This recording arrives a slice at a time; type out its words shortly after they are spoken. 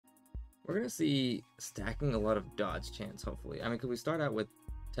We're gonna see stacking a lot of dodge chance, hopefully. I mean, because we start out with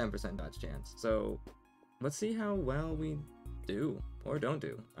 10% dodge chance, so let's see how well we do, or don't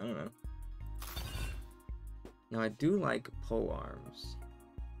do. I don't know. Now, I do like pole arms,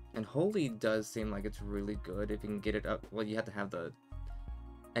 and holy does seem like it's really good if you can get it up. Well, you have to have the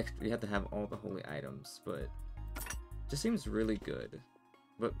extra, you have to have all the holy items, but it just seems really good.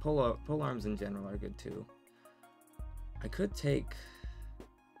 But pole arms in general are good too. I could take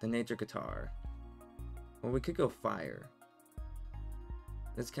the nature guitar, or we could go fire.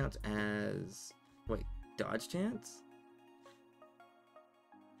 This counts as, wait, dodge chance?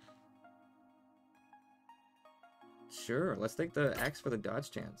 Sure, let's take the axe for the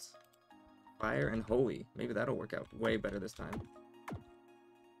dodge chance. Fire and holy, maybe that'll work out way better this time.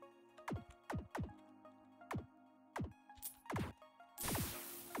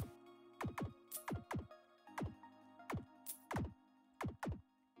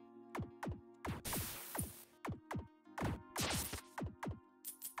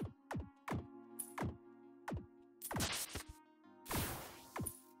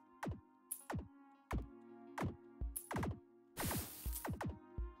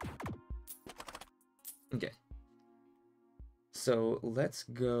 Okay, so let's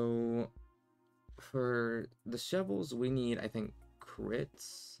go for the shovels. We need, I think,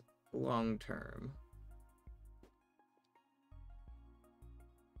 crits long term.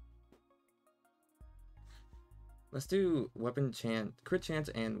 Let's do weapon chance, crit chance,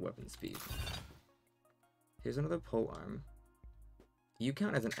 and weapon speed. Here's another pole arm. You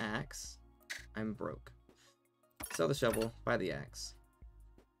count as an axe. I'm broke. Sell the shovel, buy the axe.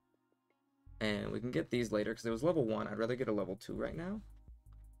 And we can get these later, because it was level 1. I'd rather get a level 2 right now.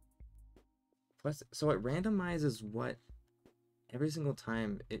 Plus, so it randomizes what? Every single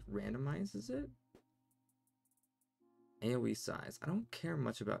time it randomizes it? AoE size. I don't care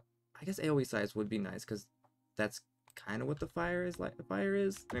much about... I guess AoE size would be nice, because that's kind of what the fire is like. The fire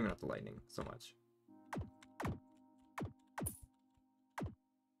is... Maybe not the lightning so much.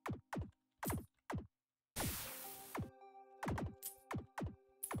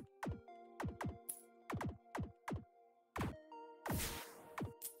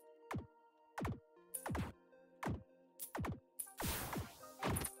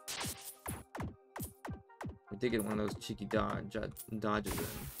 We did get one of those cheeky dodges in,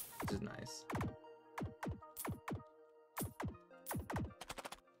 which is nice.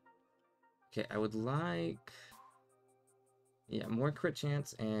 Okay, I would like... Yeah, more crit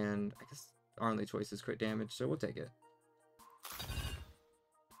chance, and I guess our only choice is crit damage, so we'll take it.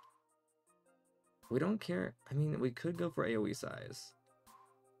 We don't care... I mean, we could go for AoE size.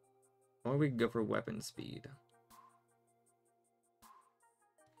 Or we could go for weapon speed.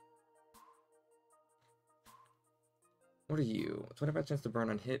 What are you? 25 chance to burn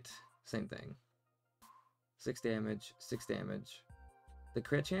on hit. Same thing. 6 damage, 6 damage. The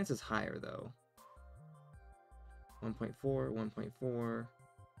crit chance is higher, though. 1.4, 1.4.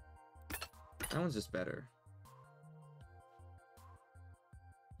 That one's just better.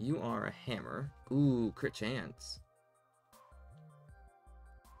 You are a hammer. Ooh, crit chance.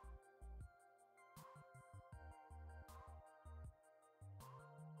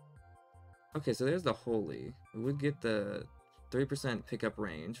 Okay, so there's the holy. We would get the 3% pickup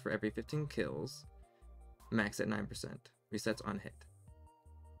range for every 15 kills. Max at 9%. Resets on hit.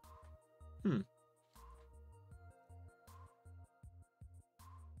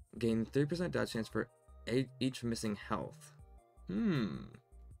 Gain 3% dodge chance for each missing health.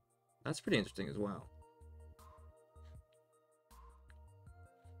 That's pretty interesting as well.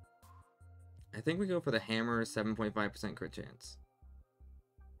 I think we go for the hammer, 7.5% crit chance.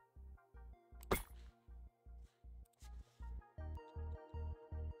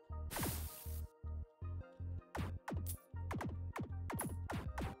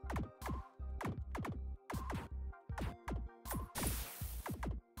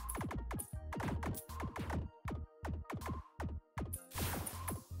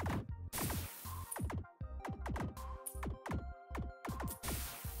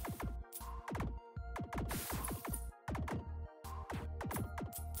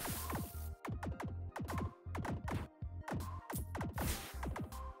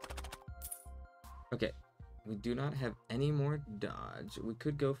 Okay, we do not have any more dodge. We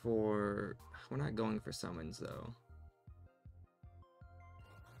could go for... We're not going for summons, though.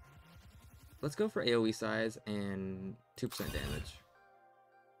 Let's go for AoE size and 2% damage.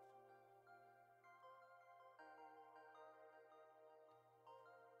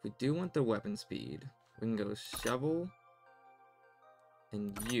 We do want the weapon speed. We can go shovel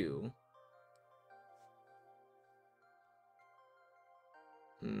and you.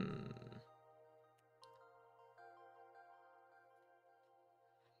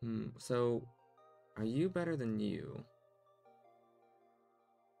 So, are you better than you?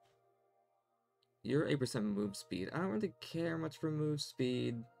 You're 8% move speed. I don't really care much for move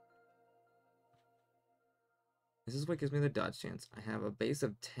speed. This is what gives me the dodge chance. I have a base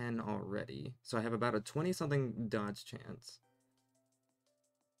of 10 already, so I have about a 20-something dodge chance.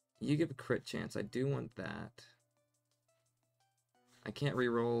 You give a crit chance. I do want that. I can't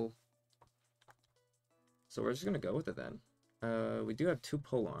reroll, so we're just gonna go with it then. We do have 2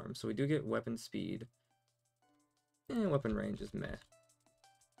 pole arms, so we do get weapon speed. And weapon range is meh.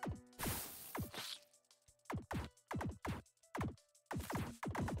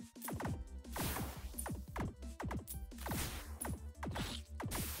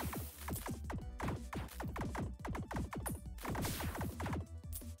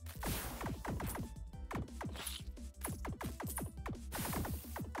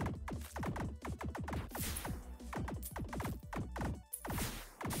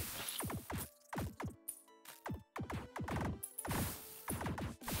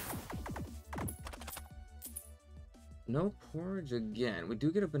 No porridge again. We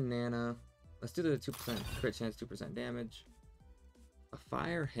do get a banana. Let's do the 2% crit chance, 2% damage. A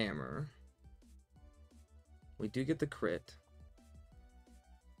fire hammer. We do get the crit.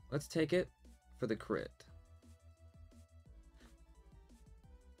 Let's take it for the crit.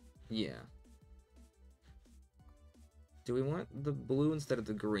 Yeah. Do we want the blue instead of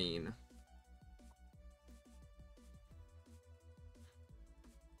the green?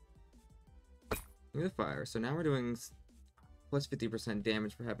 Give me the fire. So now we're doing plus 50%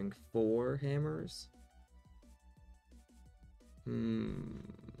 damage for having 4 hammers. What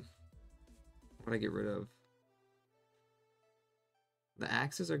do I get rid of? The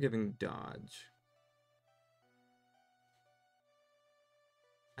axes are giving dodge.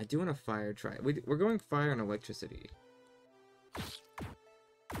 I do want a fire try. We're going fire and electricity.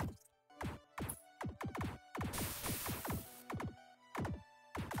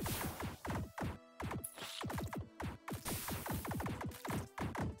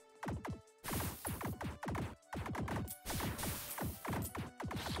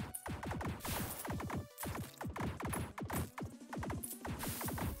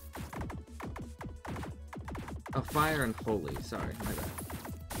 Oh, fire and holy. Sorry, my bad.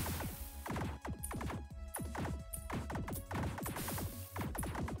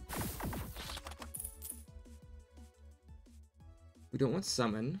 We don't want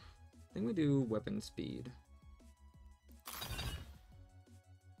summon. I think we do weapon speed.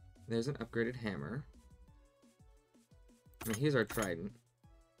 There's an upgraded hammer. I mean, here's our trident.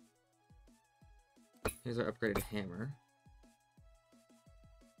 Here's our upgraded hammer.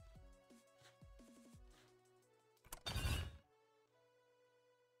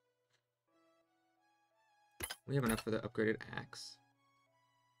 We have enough for the upgraded axe.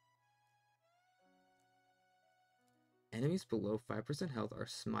 Enemies below 5% health are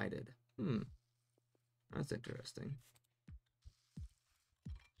smited. That's interesting.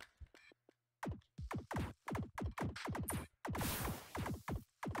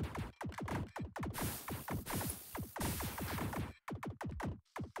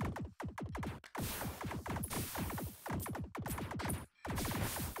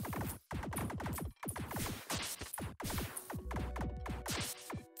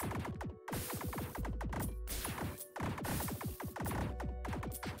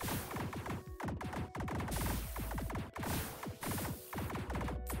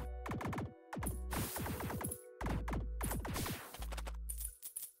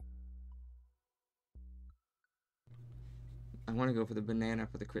 I want to go for the banana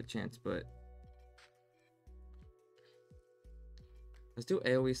for the crit chance, but let's do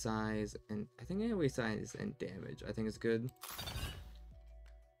AoE size, and I think AoE size and damage I think is good.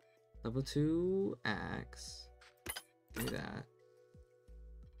 Level 2 axe. Give me that.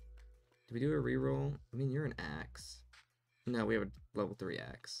 Do we do a reroll? I mean, you're an axe. No, we have a level 3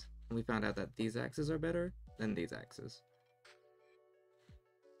 axe. And we found out that these axes are better than these axes.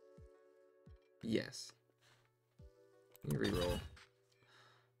 Yes. Let me reroll.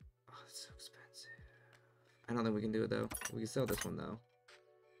 Oh, it's so expensive. I don't think we can do it though. We can sell this one though.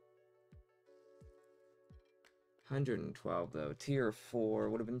 112 though. Tier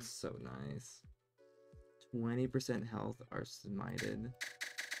 4 would have been so nice. 20% health are smited.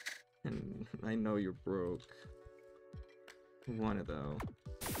 And I know you're broke. Want it though.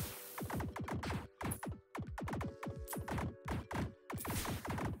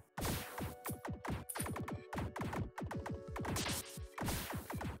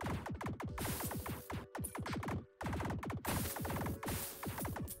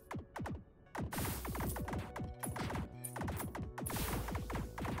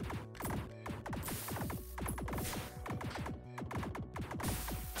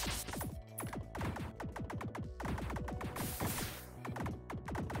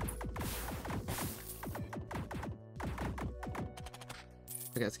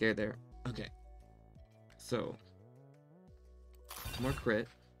 I got scared there. Okay. So, more crit.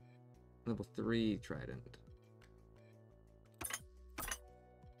 Level 3 trident.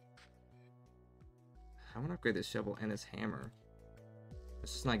 I want to upgrade this shovel and this hammer.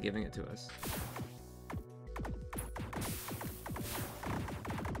 It's just not giving it to us.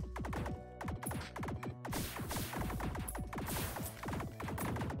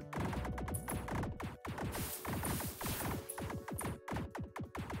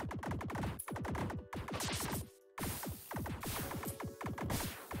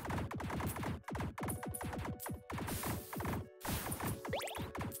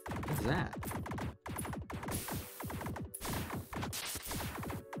 What's that?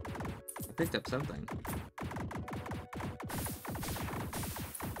 I picked up something.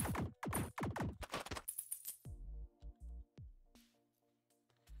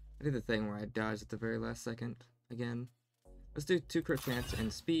 I did the thing where I dodged at the very last second again. Let's do 2 crit chance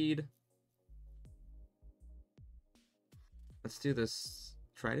and speed. Let's do this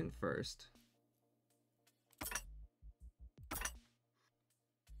trident first.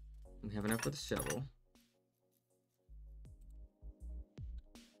 We have enough for the shovel.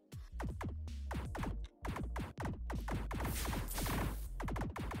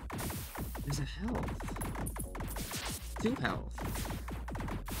 There's a health. 2 health.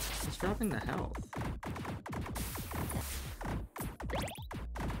 It's dropping the health.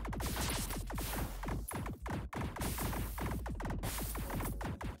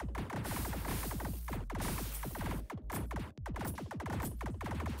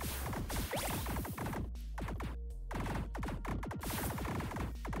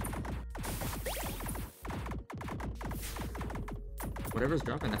 Whatever's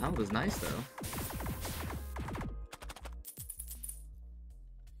dropping the health is nice, though.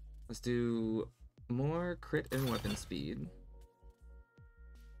 Let's do more crit and weapon speed.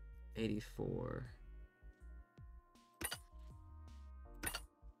 84.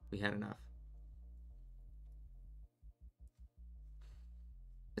 We had enough.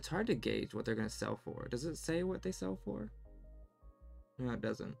 It's hard to gauge what they're going to sell for. Does it say what they sell for? No, it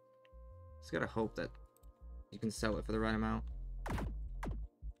doesn't. Just gotta hope that you can sell it for the right amount.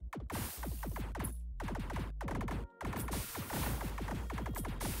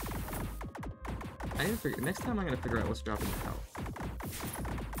 I need to figure. Next time I'm gonna figure out what's dropping the health.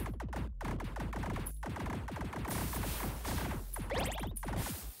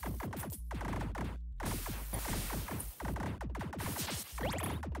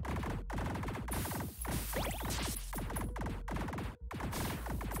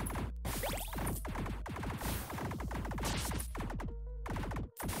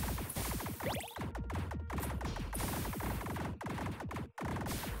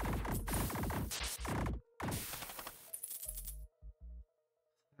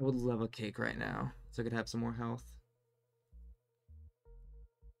 I would love a cake right now, so I could have some more health.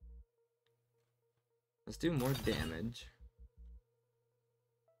 Let's do more damage.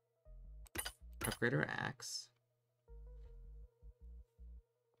 Upgrade our axe.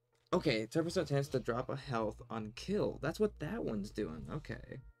 Okay, 10% chance to drop a health on kill. That's what that one's doing.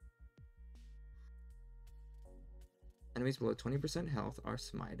 Okay. Enemies below 20% health are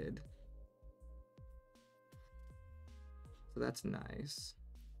smited. So that's nice.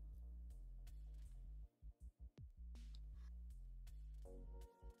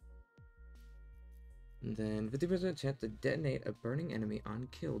 And then 50% chance to detonate a burning enemy on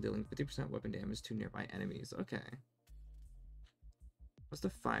kill, dealing 50% weapon damage to nearby enemies. Okay. What's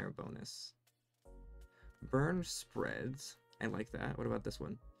the fire bonus? Burn spreads. I like that. What about this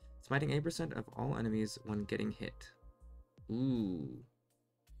one? Smiting 8% of all enemies when getting hit. Ooh.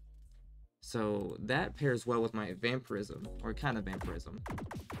 So that pairs well with my vampirism, or kind of vampirism.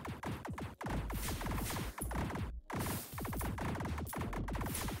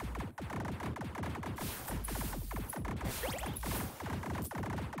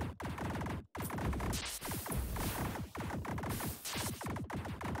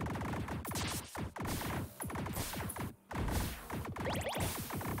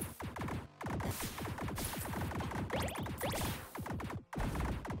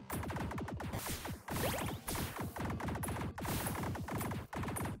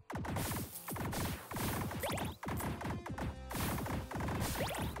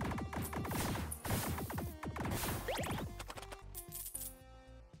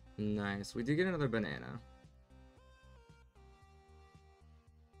 Nice. We did get another banana.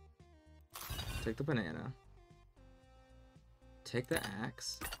 Take the banana. Take the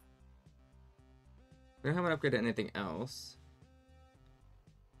axe. We don't have an upgrade to anything else.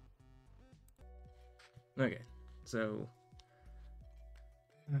 Okay, so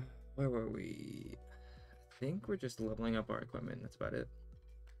Where were we? I think we're just leveling up our equipment. That's about it.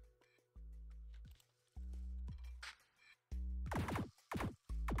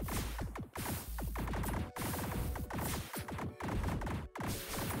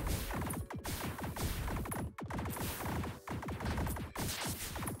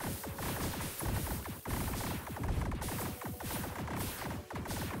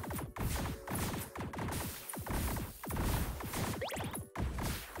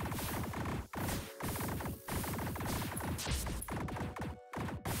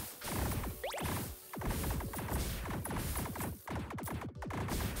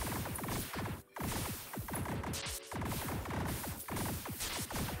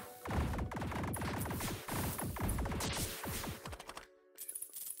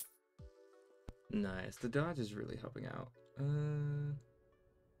 Nice. The dodge is really helping out.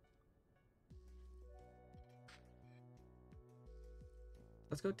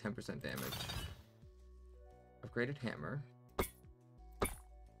 Let's go 10% damage. Upgraded hammer.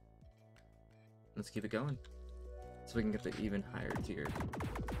 Let's keep it going. So we can get the even higher tier.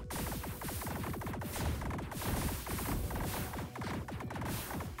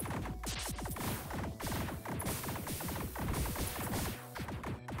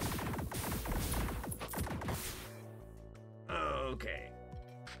 Okay.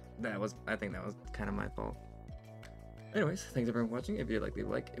 I think that was kind of my fault. Anyways, thanks everyone for watching. If you like, leave a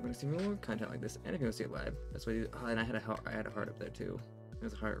like. If you want to see more content like this, and if you want to see it live, that's what you do. Oh, and I had a heart up there too.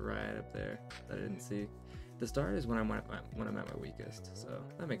 There's a heart right up there that I didn't see. The start is when I'm at my weakest, so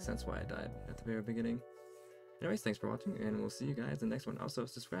that makes sense why I died at the very beginning. Anyways, thanks for watching, and we'll see you guys in the next one. Also,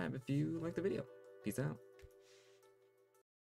 subscribe if you like the video. Peace out.